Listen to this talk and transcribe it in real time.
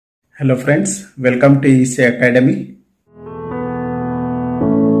Hello friends, welcome to EC Academy.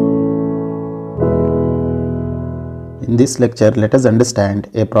 In this lecture, let us understand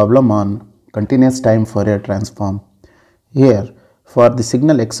a problem on continuous time Fourier transform. Here, for the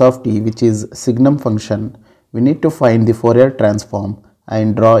signal x of t, which is signum function, we need to find the Fourier transform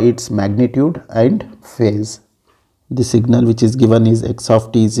and draw its magnitude and phase. The signal which is given is x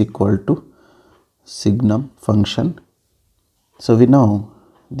of t is equal to signum function. So we know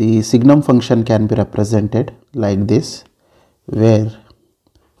the signum function can be represented like this, where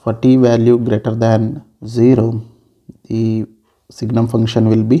for t value greater than 0, the signum function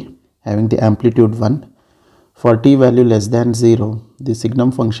will be having the amplitude 1. For t value less than 0, the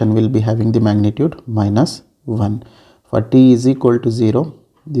signum function will be having the magnitude minus 1. For t is equal to 0,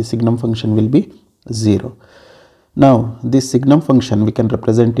 the signum function will be 0. Now this signum function we can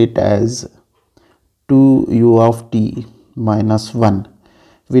represent it as 2u of t minus 1.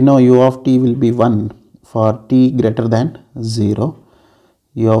 We know u of t will be 1 for t greater than 0.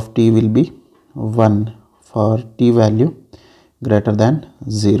 U of t will be 1 for t value greater than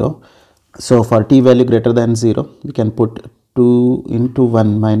 0. So for t value greater than 0, we can put 2 into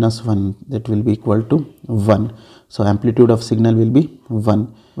 1 minus 1, that will be equal to 1. So amplitude of signal will be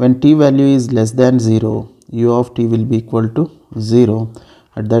 1. When t value is less than 0, u of t will be equal to 0.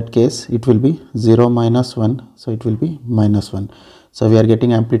 At that case, it will be 0 minus 1, so it will be minus 1. So we are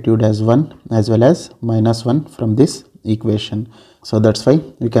getting amplitude as 1 as well as minus 1 from this equation. So that's why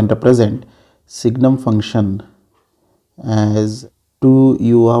we can represent signum function as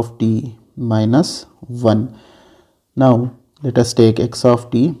 2u of t minus 1. Now let us take x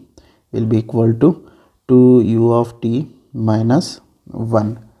of t will be equal to 2u of t minus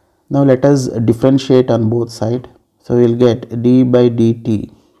 1. Now let us differentiate on both sides. So we will get d by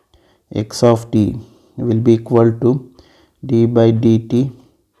dt x of t will be equal to d by dt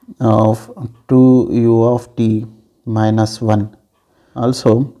of 2u of t minus 1.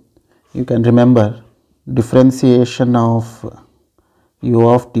 Also you can remember differentiation of u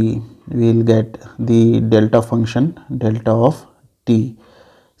of t, we will get the delta function delta of t.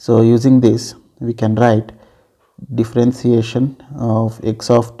 So using this we can write differentiation of x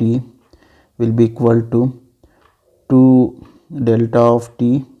of t will be equal to 2 delta of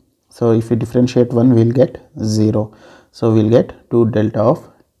t. So if we differentiate 1, we will get 0. So we will get 2 delta of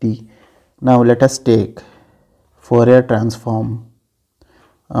t. Now let us take Fourier transform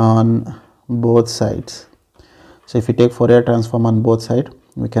on both sides. So if we take Fourier transform on both sides,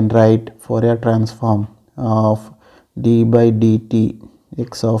 we can write Fourier transform of d by dt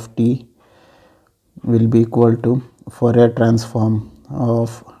x of t will be equal to Fourier transform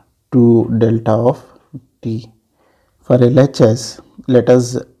of 2 delta of t. For LHS, let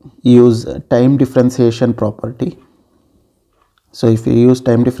us use time differentiation property. So if we use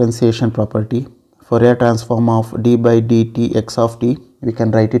time differentiation property, Fourier transform of d by dt x of t, we can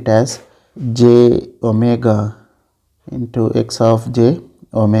write it as j omega into x of j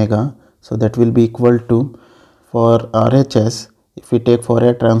omega. So that will be equal to, for RHS, if we take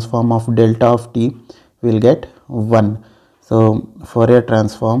Fourier transform of delta of t, we will get 1. So Fourier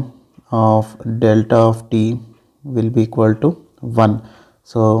transform of delta of t will be equal to 1.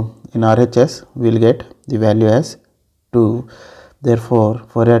 So in RHS we will get the value as 2. Therefore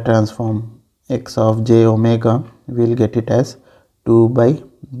Fourier transform x of j omega, we will get it as 2 by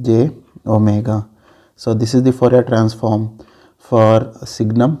j omega. So this is the Fourier transform for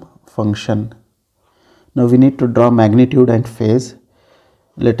signum function. Now we need to draw magnitude and phase.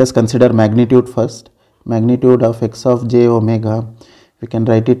 Let us consider magnitude first. Magnitude of x of j omega, we can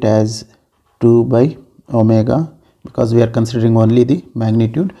write it as 2 by omega, because we are considering only the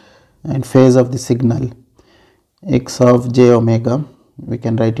magnitude. And phase of the signal x of j omega, we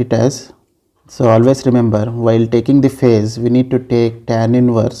can write it as, so always remember, while taking the phase we need to take tan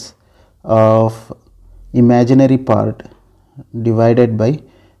inverse of imaginary part divided by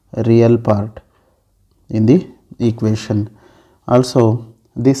real part in the equation. Also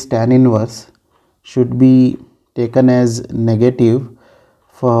this tan inverse should be taken as negative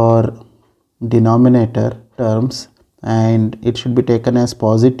for denominator terms and it should be taken as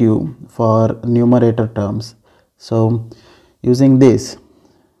positive for numerator terms. So using this,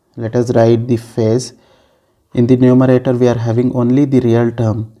 let us write the phase. In the numerator we are having only the real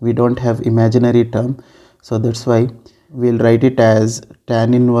term, we don't have imaginary term. So that's why we will write it as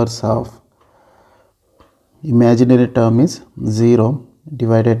tan inverse of imaginary term is 0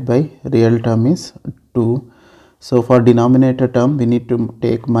 divided by real term is 2. So for denominator term we need to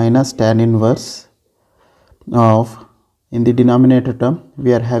take minus tan inverse of, in the denominator term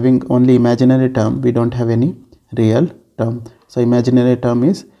we are having only imaginary term, we don't have any real term. So imaginary term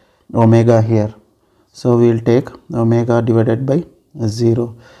is omega here. So we will take omega divided by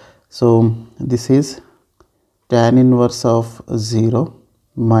 0. So this is tan inverse of 0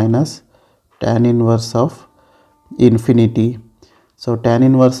 minus tan inverse of infinity. So tan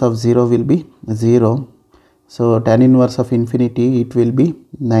inverse of 0 will be 0. So tan inverse of infinity, it will be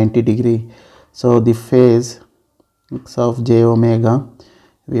 90 degree. So the phase x of j omega,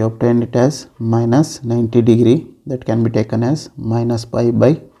 we obtained it as minus 90 degree. That can be taken as minus pi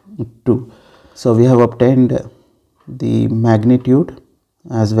by 2. So we have obtained the magnitude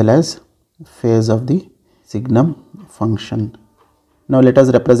as well as phase of the signum function. Now let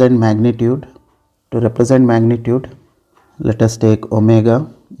us represent magnitude. To represent magnitude, let us take omega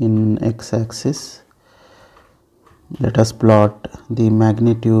in x-axis. Let us plot the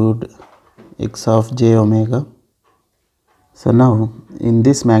magnitude x of j omega. So now in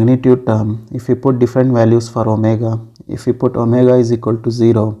this magnitude term, if we put different values for omega, if we put omega is equal to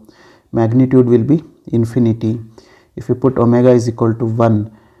 0, magnitude will be infinity. If we put omega is equal to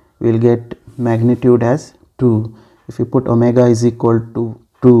 1, we will get magnitude as 2. If we put omega is equal to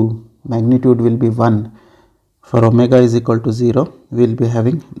 2, magnitude will be 1. For omega is equal to 0, we will be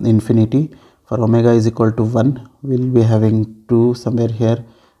having infinity. For omega is equal to 1, we will be having 2 somewhere here.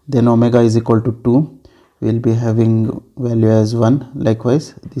 Then omega is equal to 2, we will be having value as 1.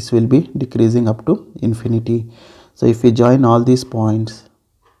 Likewise, this will be decreasing up to infinity. So if we join all these points,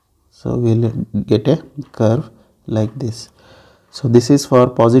 so we will get a curve like this. So this is for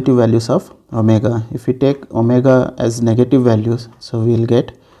positive values of omega. If we take omega as negative values, so we will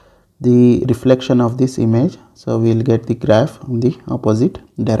get the reflection of this image. So we will get the graph in the opposite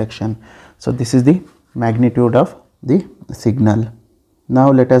direction. So this is the magnitude of the signal. Now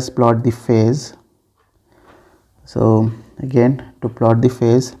let us plot the phase. So again, to plot the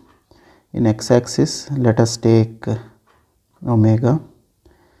phase in x-axis, let us take omega,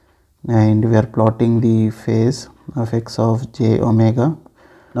 and we are plotting the phase of x of j omega.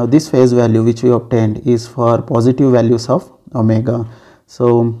 Now this phase value which we obtained is for positive values of omega.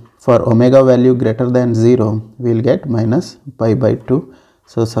 So for omega value greater than 0, we will get minus pi by 2.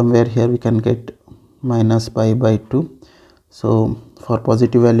 So somewhere here we can get minus pi by 2. So for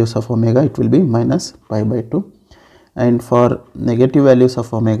positive values of omega, it will be minus pi by 2. And for negative values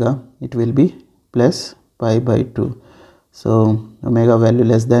of omega, it will be plus pi by 2. So omega value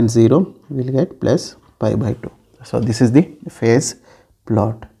less than 0, we will get plus pi by 2. So this is the phase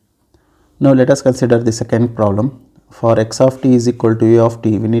plot. Now let us consider the second problem. For x of t is equal to u of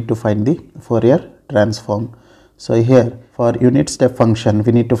t, we need to find the Fourier transform. So here for unit step function,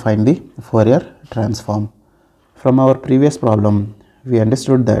 we need to find the Fourier transform. From our previous problem, we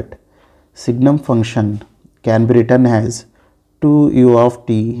understood that signum function can be written as 2u of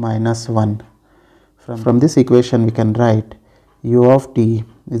t minus 1. From this equation, we can write u of t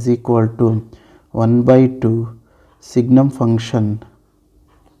is equal to 1 by 2 signum function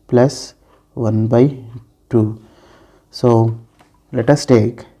plus 1 by 2. So let us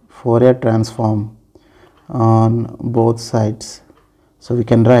take Fourier transform on both sides. So we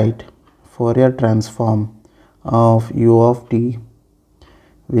can write Fourier transform of u of t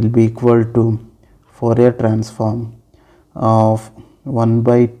will be equal to Fourier transform of 1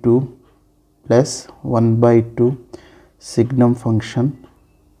 by 2 plus 1 by 2 signum function.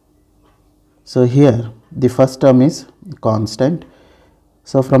 So here the first term is constant.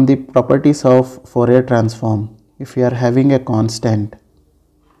 So from the properties of Fourier transform, if we are having a constant,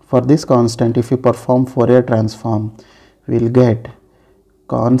 for this constant if we perform Fourier transform, we will get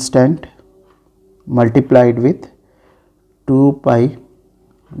constant multiplied with 2 pi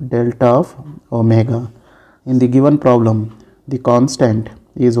delta of omega. In the given problem, the constant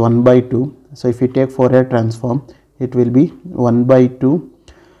is 1 by 2. So if we take Fourier transform, it will be 1 by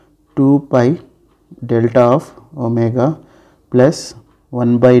 2 pi delta of omega plus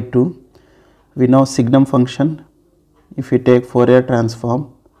 1 by 2. We know signum function. If we take Fourier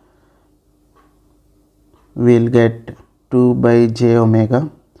transform, we will get 2 by j omega.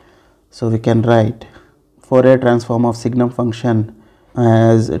 So we can write Fourier transform of signum function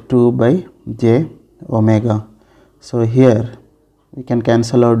as 2 by j omega. So here we can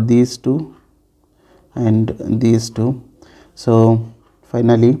cancel out these two and these two. So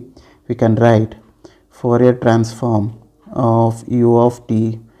finally we can write Fourier transform of u of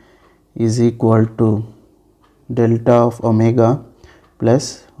t is equal to delta of omega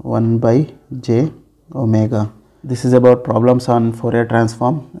plus 1 by j omega. This is about problems on Fourier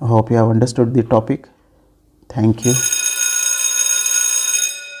transform. I hope you have understood the topic. Thank you.